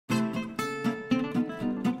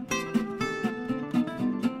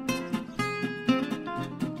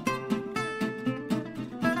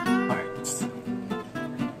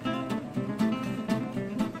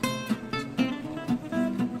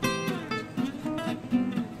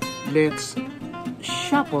let's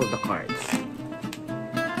shuffle the cards.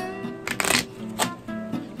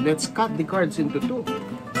 Let's cut the cards into 2.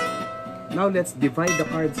 Now let's divide the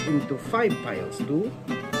cards into 5 piles. 2,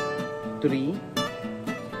 3,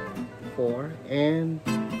 4, and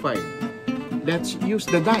 5. Let's use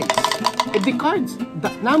the dice. If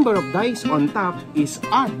the number of dice on top is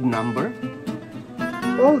odd number,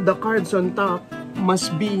 all the cards on top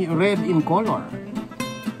must be red in color.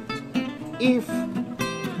 If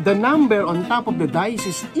the number on top of the dice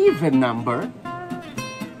is even number,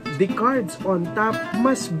 the cards on top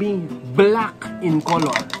must be black in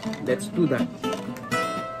color. Let's do that.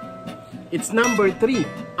 It's number 3,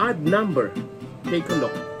 odd number. Take a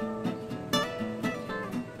look.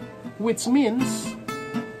 Which means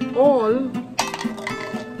all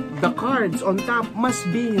the cards on top must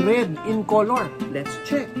be red in color. Let's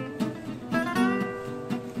check.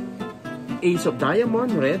 Ace of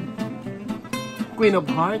Diamond, red. Queen of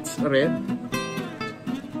Hearts, red.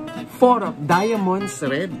 4 of Diamonds,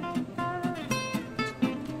 red.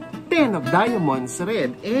 10 of Diamonds,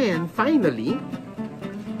 red. And finally,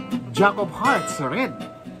 Jack of Hearts, red.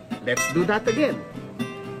 Let's do that again.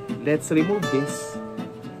 Let's remove this.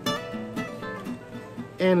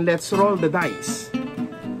 And let's roll the dice.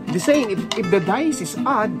 The same, if the dice is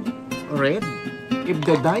odd, red. If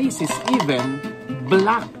the dice is even,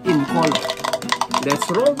 black in color. Let's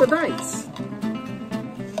roll the dice.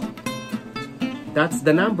 That's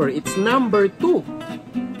the number. It's number 2.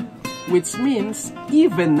 Which means,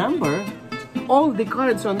 even number, all the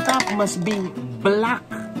cards on top must be black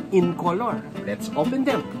in color. Let's open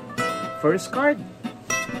them. First card,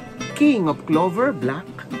 King of Clover, black.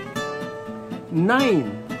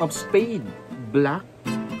 9 of Spade, black.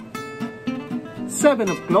 7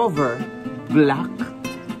 of Clover, black.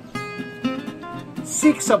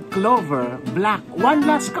 6 of Clover, black. One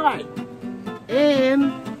last card.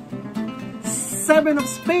 And 7 of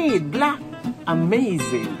Spade, black.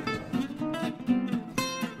 Amazing.